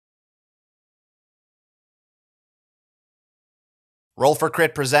Roll for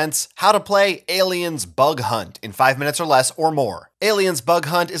Crit presents How to Play Aliens Bug Hunt in 5 minutes or less or more. Aliens Bug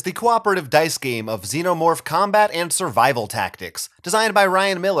Hunt is the cooperative dice game of xenomorph combat and survival tactics, designed by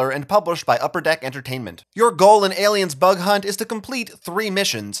Ryan Miller and published by Upper Deck Entertainment. Your goal in Aliens Bug Hunt is to complete 3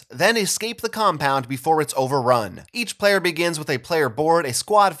 missions, then escape the compound before it's overrun. Each player begins with a player board, a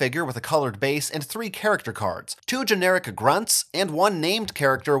squad figure with a colored base, and 3 character cards, 2 generic grunts, and 1 named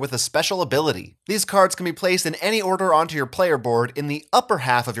character with a special ability. These cards can be placed in any order onto your player board in the upper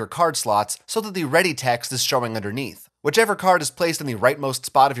half of your card slots so that the ready text is showing underneath. Whichever card is placed in the rightmost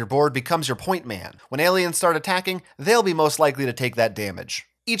spot of your board becomes your point man. When aliens start attacking, they'll be most likely to take that damage.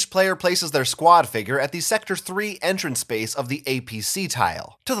 Each player places their squad figure at the Sector 3 entrance space of the APC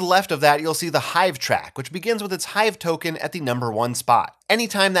tile. To the left of that, you'll see the Hive track, which begins with its Hive token at the number 1 spot.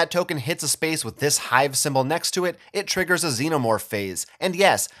 Anytime that token hits a space with this Hive symbol next to it, it triggers a xenomorph phase. And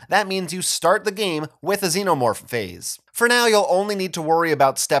yes, that means you start the game with a xenomorph phase. For now, you'll only need to worry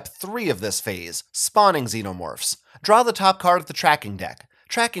about step 3 of this phase, spawning xenomorphs. Draw the top card of the tracking deck.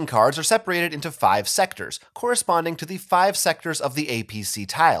 Tracking cards are separated into 5 sectors, corresponding to the 5 sectors of the APC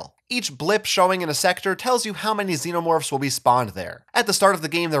tile. Each blip showing in a sector tells you how many xenomorphs will be spawned there. At the start of the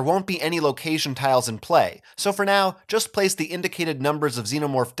game, there won't be any location tiles in play, so for now, just place the indicated numbers of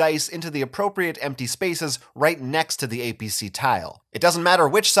xenomorph dice into the appropriate empty spaces right next to the APC tile. It doesn't matter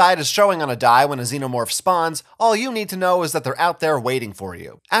which side is showing on a die when a xenomorph spawns, all you need to know is that they're out there waiting for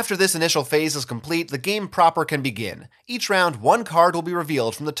you. After this initial phase is complete, the game proper can begin. Each round, 1 card will be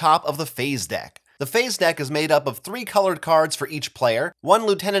revealed from the top of the phase deck. The phase deck is made up of 3 colored cards for each player, 1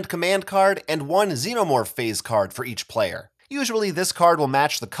 Lieutenant Command card, and 1 Xenomorph phase card for each player. Usually this card will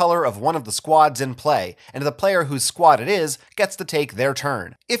match the color of one of the squads in play, and the player whose squad it is gets to take their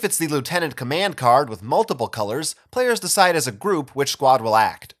turn. If it's the Lieutenant Command card with multiple colors, players decide as a group which squad will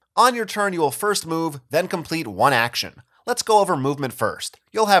act. On your turn, you will first move, then complete 1 action. Let's go over movement first.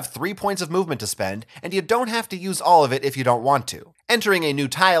 You'll have 3 points of movement to spend, and you don't have to use all of it if you don't want to. Entering a new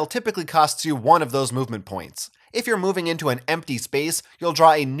tile typically costs you 1 of those movement points. If you're moving into an empty space, you'll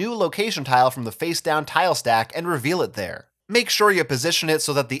draw a new location tile from the face-down tile stack and reveal it there. Make sure you position it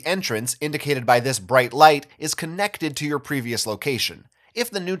so that the entrance, indicated by this bright light, is connected to your previous location.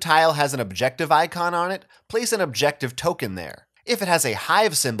 If the new tile has an objective icon on it, place an objective token there. If it has a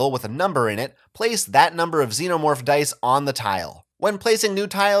hive symbol with a number in it, place that number of xenomorph dice on the tile. When placing new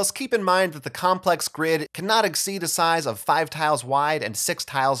tiles, keep in mind that the complex grid cannot exceed a size of 5 tiles wide and 6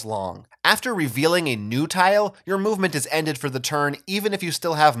 tiles long. After revealing a new tile, your movement is ended for the turn even if you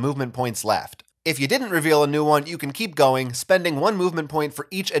still have movement points left. If you didn't reveal a new one, you can keep going, spending 1 movement point for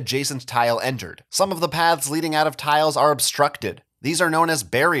each adjacent tile entered. Some of the paths leading out of tiles are obstructed. These are known as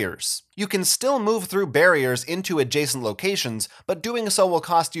barriers. You can still move through barriers into adjacent locations, but doing so will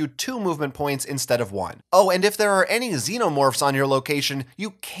cost you 2 movement points instead of 1. Oh, and if there are any xenomorphs on your location,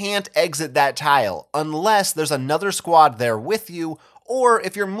 you can't exit that tile unless there's another squad there with you, or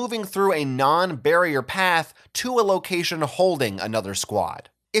if you're moving through a non-barrier path to a location holding another squad.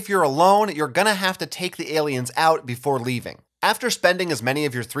 If you're alone, you're gonna have to take the aliens out before leaving. After spending as many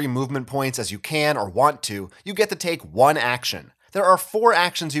of your 3 movement points as you can or want to, you get to take 1 action. There are 4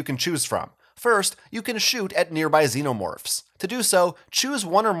 actions you can choose from. First, you can shoot at nearby xenomorphs. To do so, choose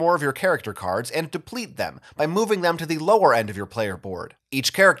 1 or more of your character cards and deplete them by moving them to the lower end of your player board.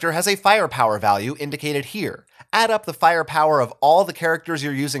 Each character has a firepower value indicated here. Add up the firepower of all the characters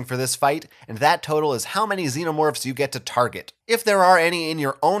you're using for this fight, and that total is how many xenomorphs you get to target. If there are any in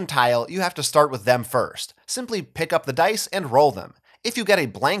your own tile, you have to start with them first. Simply pick up the dice and roll them. If you get a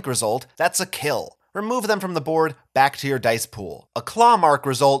blank result, that's a kill. Remove them from the board, back to your dice pool. A claw mark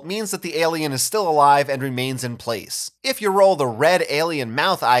result means that the alien is still alive and remains in place. If you roll the red alien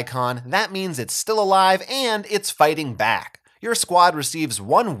mouth icon, that means it's still alive and it's fighting back. Your squad receives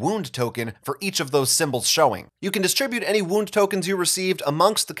 1 wound token for each of those symbols showing. You can distribute any wound tokens you received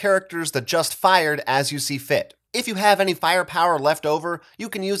amongst the characters that just fired as you see fit. If you have any firepower left over, you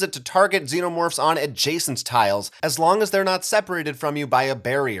can use it to target xenomorphs on adjacent tiles, as long as they're not separated from you by a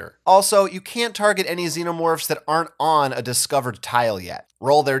barrier. Also, you can't target any xenomorphs that aren't on a discovered tile yet.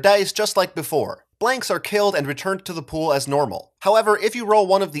 Roll their dice just like before. Blanks are killed and returned to the pool as normal. However, if you roll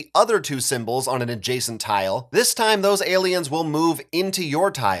one of the other 2 symbols on an adjacent tile, this time those aliens will move into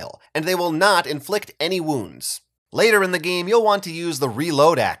your tile, and they will not inflict any wounds. Later in the game, you'll want to use the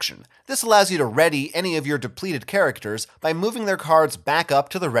reload action. This allows you to ready any of your depleted characters by moving their cards back up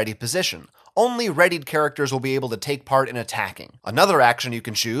to the ready position. Only readied characters will be able to take part in attacking. Another action you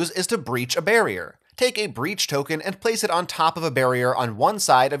can choose is to breach a barrier. Take a breach token and place it on top of a barrier on one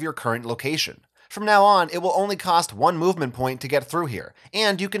side of your current location. From now on, it will only cost 1 movement point to get through here,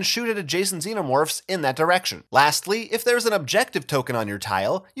 and you can shoot at adjacent xenomorphs in that direction. Lastly, if there's an objective token on your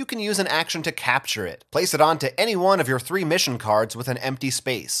tile, you can use an action to capture it. Place it onto any one of your 3 mission cards with an empty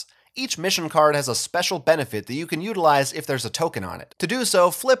space. Each mission card has a special benefit that you can utilize if there's a token on it. To do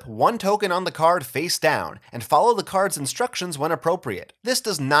so, flip 1 token on the card face down, and follow the card's instructions when appropriate. This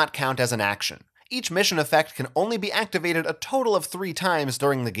does not count as an action. Each mission effect can only be activated a total of 3 times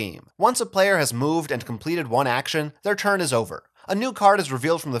during the game. Once a player has moved and completed 1 action, their turn is over. A new card is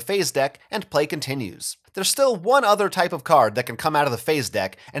revealed from the phase deck, and play continues. There's still one other type of card that can come out of the phase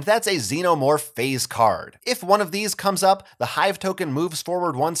deck, and that's a xenomorph phase card. If one of these comes up, the Hive token moves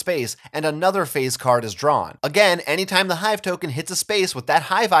forward 1 space, and another phase card is drawn. Again, anytime the Hive token hits a space with that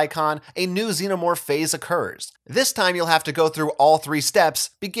Hive icon, a new xenomorph phase occurs. This time you'll have to go through all 3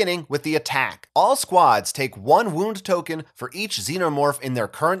 steps, beginning with the attack. All squads take 1 wound token for each xenomorph in their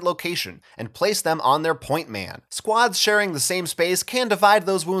current location, and place them on their point man. Squads sharing the same space can divide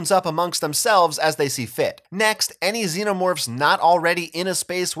those wounds up amongst themselves as they see fit. Next, any xenomorphs not already in a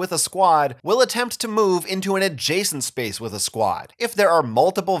space with a squad will attempt to move into an adjacent space with a squad. If there are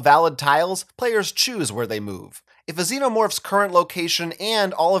multiple valid tiles, players choose where they move. If a xenomorph's current location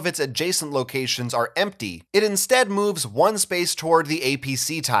and all of its adjacent locations are empty, it instead moves 1 space toward the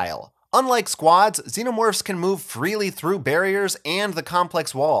APC tile. Unlike squads, xenomorphs can move freely through barriers and the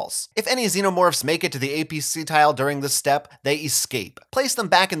complex walls. If any xenomorphs make it to the APC tile during this step, they escape. Place them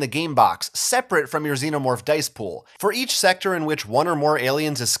back in the game box, separate from your xenomorph dice pool. For each sector in which 1 or more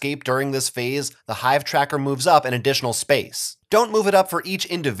aliens escape during this phase, the Hive tracker moves up an additional space. Don't move it up for each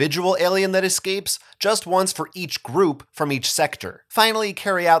individual alien that escapes, just once for each group from each sector. Finally,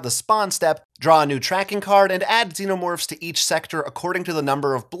 carry out the spawn step, draw a new tracking card, and add xenomorphs to each sector according to the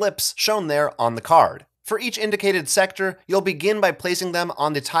number of blips shown there on the card. For each indicated sector, you'll begin by placing them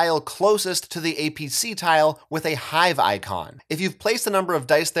on the tile closest to the APC tile with a Hive icon. If you've placed the number of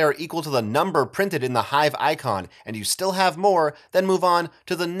dice there equal to the number printed in the Hive icon and you still have more, then move on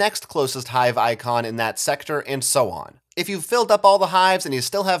to the next closest Hive icon in that sector, and so on. If you've filled up all the hives and you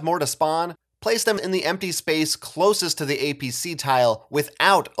still have more to spawn, place them in the empty space closest to the APC tile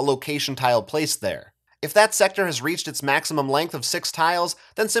without a location tile placed there. If that sector has reached its maximum length of 6 tiles,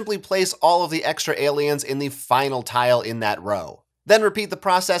 then simply place all of the extra aliens in the final tile in that row. Then repeat the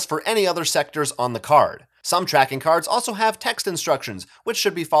process for any other sectors on the card. Some tracking cards also have text instructions, which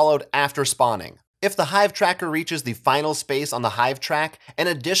should be followed after spawning. If the Hive tracker reaches the final space on the Hive track, an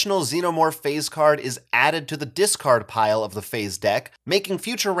additional xenomorph phase card is added to the discard pile of the phase deck, making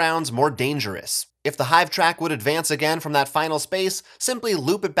future rounds more dangerous. If the Hive track would advance again from that final space, simply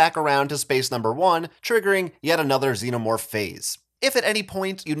loop it back around to space number 1, triggering yet another xenomorph phase. If at any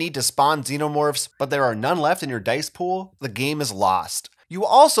point you need to spawn xenomorphs, but there are none left in your dice pool, the game is lost. You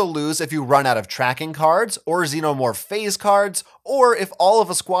also lose if you run out of tracking cards, or xenomorph phase cards, or if all of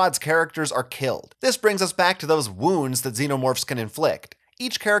a squad's characters are killed. This brings us back to those wounds that xenomorphs can inflict.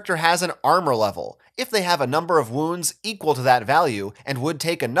 Each character has an armor level. If they have a number of wounds equal to that value and would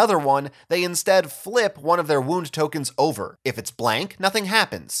take another one, they instead flip one of their wound tokens over. If it's blank, nothing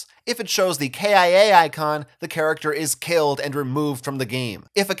happens. If it shows the KIA icon, the character is killed and removed from the game.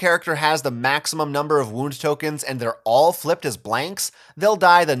 If a character has the maximum number of wound tokens and they're all flipped as blanks, they'll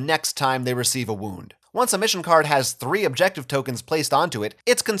die the next time they receive a wound. Once a mission card has 3 objective tokens placed onto it,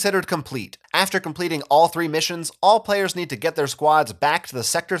 it's considered complete. After completing all 3 missions, all players need to get their squads back to the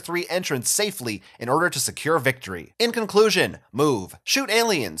Sector 3 entrance safely in order to secure victory. In conclusion, move, shoot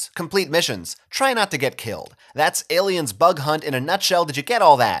aliens, complete missions, try not to get killed. That's Aliens Bug Hunt in a nutshell. Did you get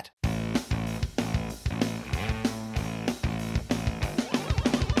all that?